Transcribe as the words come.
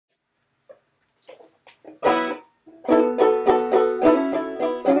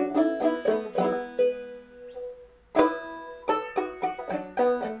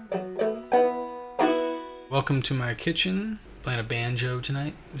welcome to my kitchen. Playing a banjo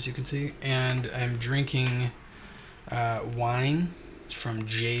tonight, as you can see, and I'm drinking wine. It's from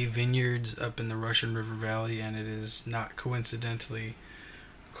J Vineyards up in the Russian River Valley, and it is not coincidentally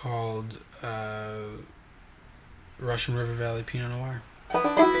called Russian River Valley Pinot Noir.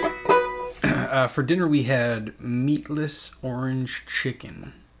 For dinner we had meatless orange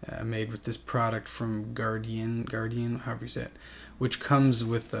chicken made with this product from Guardian, however you say it, which comes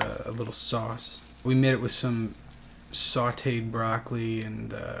with a little sauce. We made it with some sauteed broccoli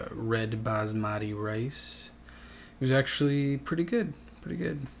and red basmati rice. It was actually pretty good.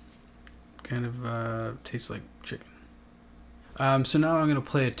 Kind of tastes like chicken. So now I'm going to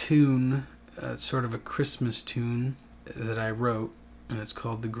play a tune, sort of a Christmas tune that I wrote, and it's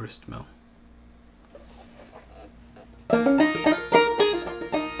called the Gristmill.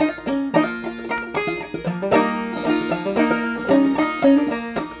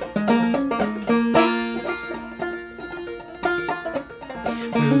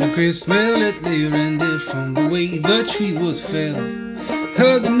 The gristmill it lay rended from the way the tree was felled.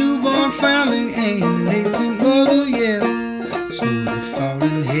 Heard the newborn foundling and the nascent mother yell. Snow had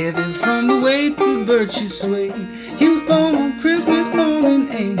fallen heavy from the way the birches swayed. He was born on Christmas morning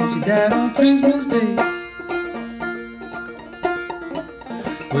and she died on Christmas Day.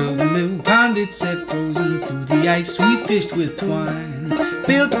 Well, the millpond it sat frozen through the ice. We fished with twine,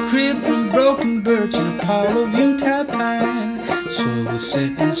 built a crib from broken birch and a pile of Utah pine. Soil was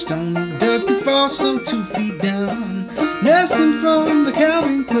set in stone, dug the frost some 2 feet down, nesting from the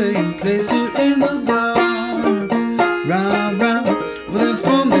Calvin clay and placed it in the ground. Round, round, well then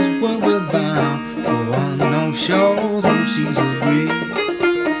from this world we're bound, for unknown shores on seas of gray.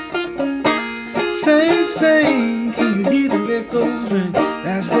 Sing, sing, can you hear the echoes ring?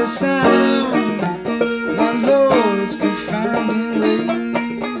 That's the sound of our Lord's confounding way.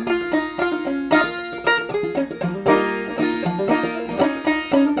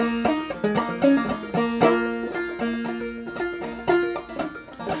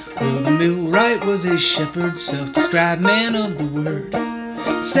 Well, the millwright was a shepherd, self-described man of the word.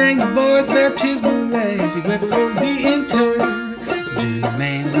 Sang the boy's baptismal as he wept for the interred.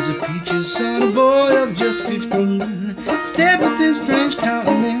 Journeyman was a preacher's son, a boy of just 15. Stared with this strange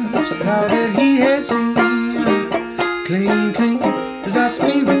countenance at all that he had seen. Cling, cling, as our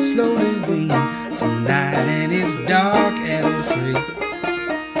spirits slowly wane from night and its dark arrows ring.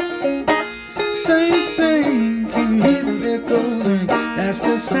 Sing, sing, can you hear the echoes ring? That's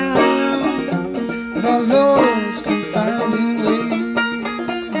the sound of our Lord's confounding way.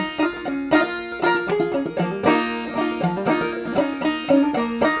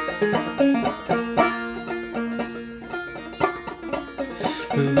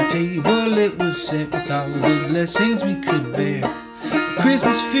 Well, the table it was set with all the blessings we could bear. A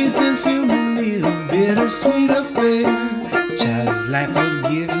Christmas feast and funeral meal, a bittersweet affair. The child's life was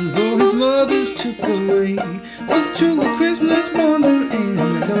given, though his mother's took away. Was true a Christmas wonder in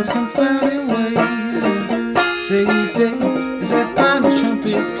the Lord's confounding way. Say, say, as that final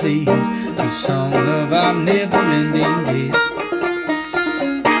trumpet plays, the song of our never-ending days.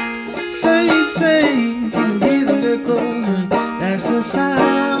 Say, say, can you hear the echoes ring? That's the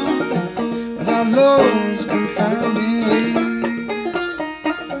sound